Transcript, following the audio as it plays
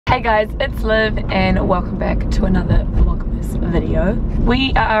Hey guys, it's Liv and welcome back to another Vlogmas video.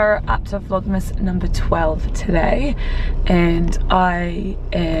 We are up to Vlogmas number 12 today and I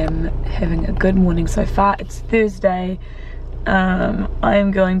am having a good morning so far. It's Thursday. I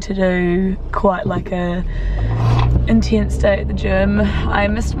am going to do quite like a intense day at the gym. I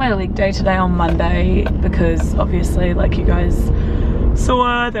missed my leg day today on Monday because obviously, like you guys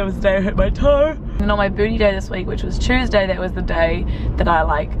saw, that was the day I hurt my toe. And on my booty day this week, which was Tuesday, that was the day that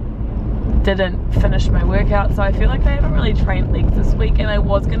I didn't finish my workout. So I feel like I haven't really trained legs this week and I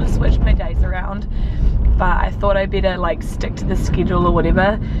was gonna switch my days around, but I thought I better stick to the schedule or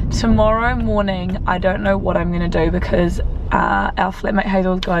whatever. Tomorrow morning, I don't know what I'm gonna do because our flatmate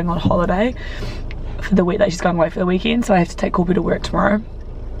Hazel is going on holiday for the week. She's going away for the weekend, so I have to take Corby to work tomorrow.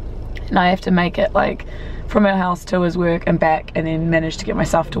 And I have to make it from our house to his work and back, and then manage to get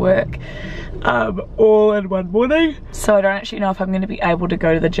myself to work all in one morning. So I don't actually know if I'm going to be able to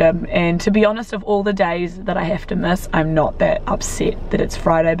go to the gym. And to be honest, of all the days that I have to miss, I'm not that upset that it's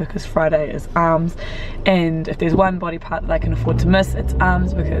Friday, because Friday is arms, and if there's one body part that I can afford to miss, it's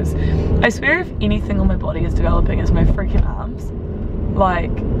arms, because I swear if anything on my body is developing, it's my freaking arms.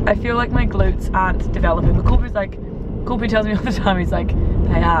 I feel like my glutes aren't developing, but Corby tells me all the time, he's like,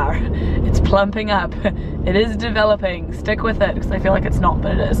 they are. It's plumping up. It is developing. Stick with it, because I feel like it's not,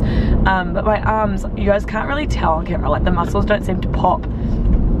 but it is. But my arms, you guys can't really tell on camera. The muscles don't seem to pop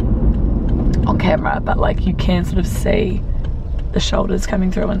on camera, but you can sort of see the shoulders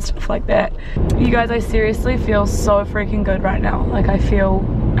coming through and stuff like that. You guys, I seriously feel so freaking good right now. I feel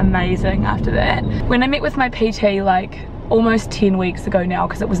amazing after that. When I met with my PT almost 10 weeks ago now,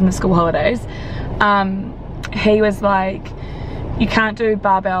 because it was in the school holidays, he was like, you can't do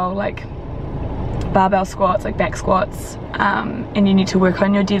barbell squats, back squats, and you need to work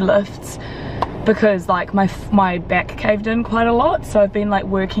on your deadlifts, because my back caved in quite a lot. So I've been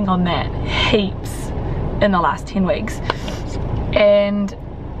working on that heaps in the last 10 weeks, and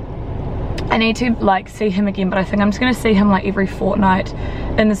I need to see him again, but I think I'm just going to see him every fortnight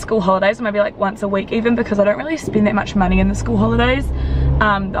in the school holidays, or maybe once a week even, because I don't really spend that much money in the school holidays.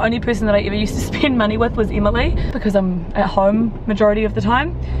 The only person that I ever used to spend money with was Emily, because I'm at home majority of the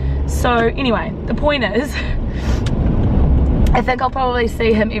time. So anyway, the point is, I think I'll probably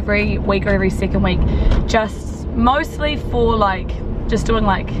see him every week or every second week, just mostly for just doing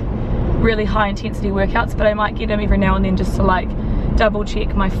really high intensity workouts, but I might get him every now and then just to double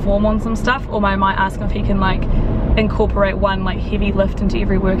check my form on some stuff, or I might ask him if he can incorporate one heavy lift into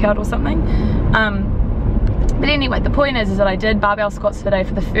every workout or something. But anyway, the point is that I did barbell squats today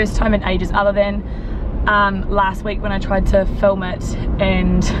for the first time in ages, other than last week when I tried to film it,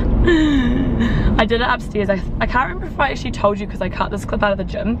 and I did it upstairs. I can't remember if I actually told you, because I cut this clip out of the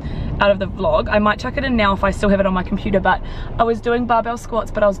gym, out of the vlog. I might chuck it in now if I still have it on my computer, but I was doing barbell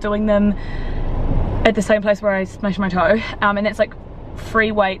squats, but I was doing them at the same place where I smashed my toe, and that's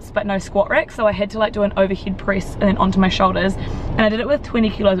free weights but no squat rack. So I had to do an overhead press and then onto my shoulders, and I did it with 20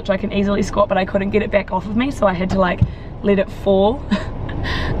 kilos, which I can easily squat, but I couldn't get it back off of me, so I had to let it fall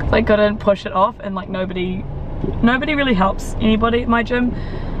because I couldn't push it off. And nobody really helps anybody at my gym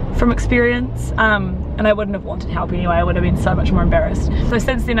from experience, and I wouldn't have wanted help anyway. I would have been so much more embarrassed. So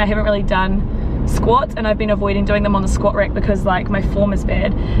since then I haven't really done squats, and I've been avoiding doing them on the squat rack because my form is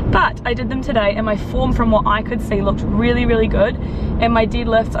bad. But I did them today, and my form, from what I could see, looked really, really good. And my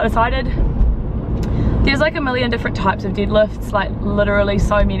deadlifts, I decided there's a million different types of deadlifts, literally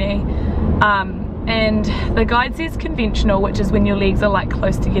so many, and the guide says conventional, which is when your legs are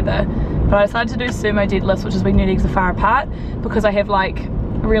close together, but I decided to do sumo deadlifts, which is when your legs are far apart, because I have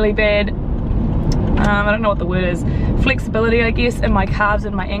really bad I don't know what the word is, flexibility, I guess, in my calves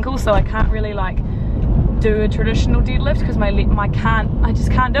and my ankles, so I can't really do a traditional deadlift, because I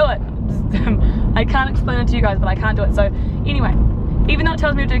just can't do it. I can't explain it to you guys, but I can't do it. So anyway, even though it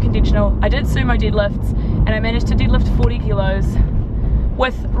tells me to do conventional, I did sumo deadlifts, and I managed to deadlift 40 kilos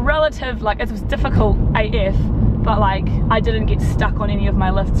with relative, it was difficult AF, but I didn't get stuck on any of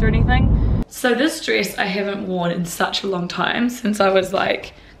my lifts or anything. So this dress I haven't worn in such a long time, since I was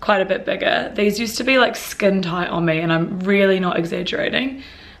quite a bit bigger. These used to be skin tight on me, and I'm really not exaggerating.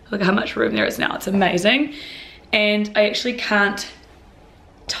 Look at how much room there is now, it's amazing. And I actually can't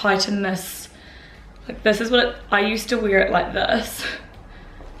tighten this. This is what I used to wear it like this,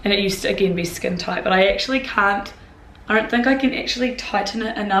 and it used to again be skin tight, but I actually can't, I don't think I can actually tighten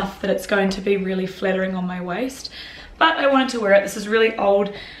it enough that it's going to be really flattering on my waist. But I wanted to wear it. This is really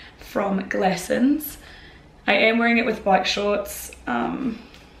old, from Glassons. I am wearing it with bike shorts.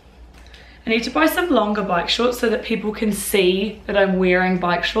 I need to buy some longer bike shorts so that people can see that I'm wearing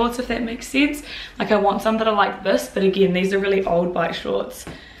bike shorts, if that makes sense. I want some that are like this, but again, these are really old bike shorts.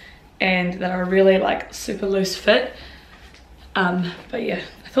 and they're a really like super loose fit. But yeah,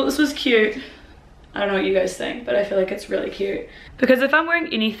 I thought this was cute. I don't know what you guys think, but I feel like it's really cute. Because if I'm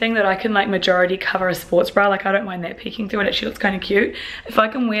wearing anything that I can like majority cover a sports bra, like I don't mind that peeking through, it actually looks kind of cute. If I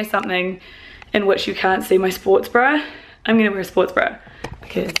can wear something in which you can't see my sports bra, I'm gonna wear a sports bra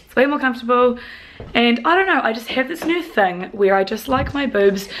because it's way more comfortable. And I don't know, I just have this new thing where I just like my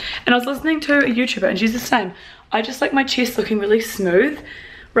boobs, and I was listening to a YouTuber and she's the same. I just like my chest looking really smooth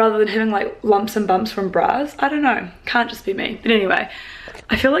rather than having like lumps and bumps from bras. I don't know, can't just be me. But anyway,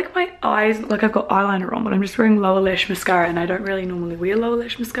 I feel like my eyes look like I've got eyeliner on, but I'm just wearing lower lash mascara, and I don't really normally wear lower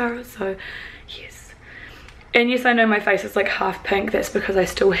lash mascara, so yes. And yes, I know my face is like half pink. That's because I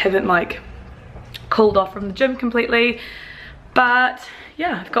still haven't like cooled off from the gym completely. But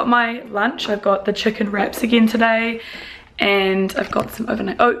yeah, I've got my lunch. I've got the chicken wraps again today, and I've got some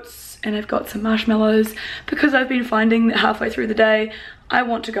overnight oats, and I've got some marshmallows, because I've been finding that halfway through the day I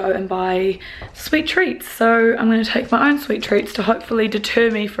want to go and buy sweet treats. So I'm going to take my own sweet treats to hopefully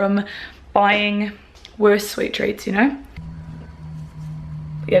deter me from buying worse sweet treats, you know.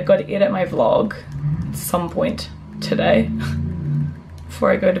 But yeah, I've got to edit my vlog at some point today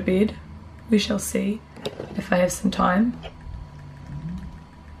before I go to bed. We shall see if I have some time.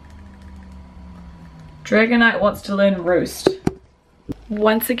 Dragonite wants to learn roost.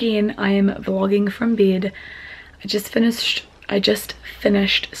 Once again, I am vlogging from bed. I just finished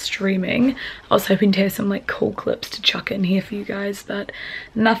streaming. I was hoping to have some like cool clips to chuck in here for you guys, but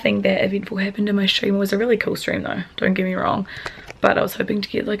nothing that eventful happened in my stream. It was a really cool stream though, don't get me wrong, but I was hoping to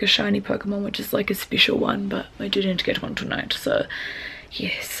get like a shiny Pokemon, which is like a special one, but I didn't get one tonight. So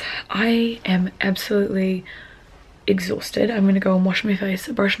yes, I am absolutely exhausted. I'm gonna go and wash my face,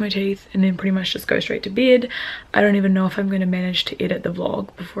 brush my teeth, and then pretty much just go straight to bed. I don't even know if I'm gonna manage to edit the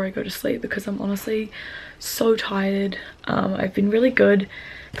vlog before I go to sleep, because I'm honestly so tired. I've been really good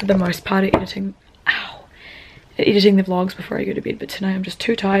for the most part at editing the vlogs before I go to bed, but tonight I'm just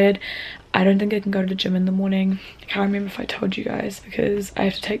too tired. I don't think I can go to the gym in the morning. I can't remember if I told you guys, because I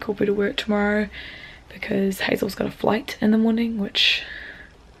have to take Corby to work tomorrow, because Hazel's got a flight in the morning, which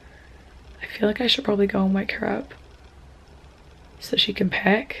I feel like I should probably go and wake her up so she can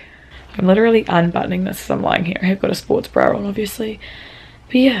pack. I'm literally unbuttoning this as I'm lying here. I have got a sports bra on, obviously.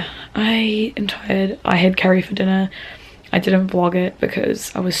 But yeah, I am tired. I had curry for dinner. I didn't vlog it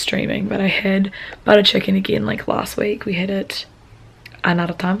because I was streaming, but I had butter chicken again like last week. We had it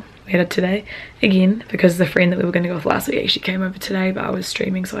another time. We had it today again, because the friend that we were going to go with last week actually came over today, but I was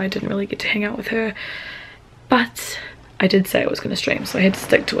streaming, so I didn't really get to hang out with her. But I did say I was going to stream, so I had to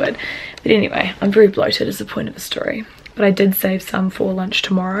stick to it. But anyway, I'm very bloated is the point of the story. But I did save some for lunch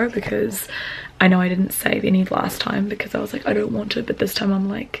tomorrow, because I know I didn't save any last time because I was like, I don't want it, but this time I'm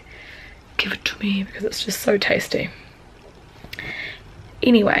like, give it to me, because it's just so tasty.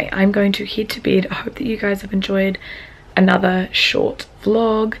 Anyway, I'm going to head to bed. I hope that you guys have enjoyed another short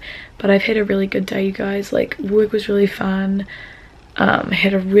vlog, but I've had a really good day, you guys. Like, work was really fun. I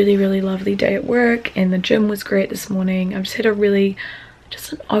had a really lovely day at work, and the gym was great this morning. I've just had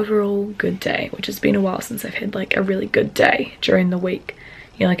just an overall good day, which has been a while since I've had like a really good day during the week.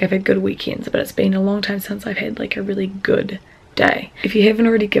 You know, like I've had good weekends, but it's been a long time since I've had like a really good day. If you haven't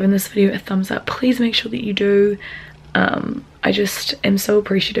already given this video a thumbs up, please make sure that you do. I just am so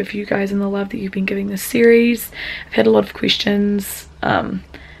appreciative of you guys and the love that you've been giving this series. I've had a lot of questions. I've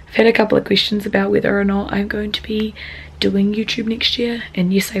had a couple of questions about whether or not I'm going to be doing YouTube next year,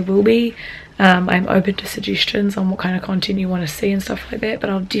 and yes, I will be. I'm open to suggestions on what kind of content you want to see and stuff like that, but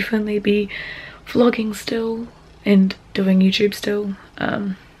I'll definitely be vlogging still and doing YouTube still.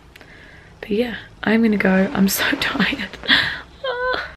 But yeah, I'm gonna go. I'm so tired.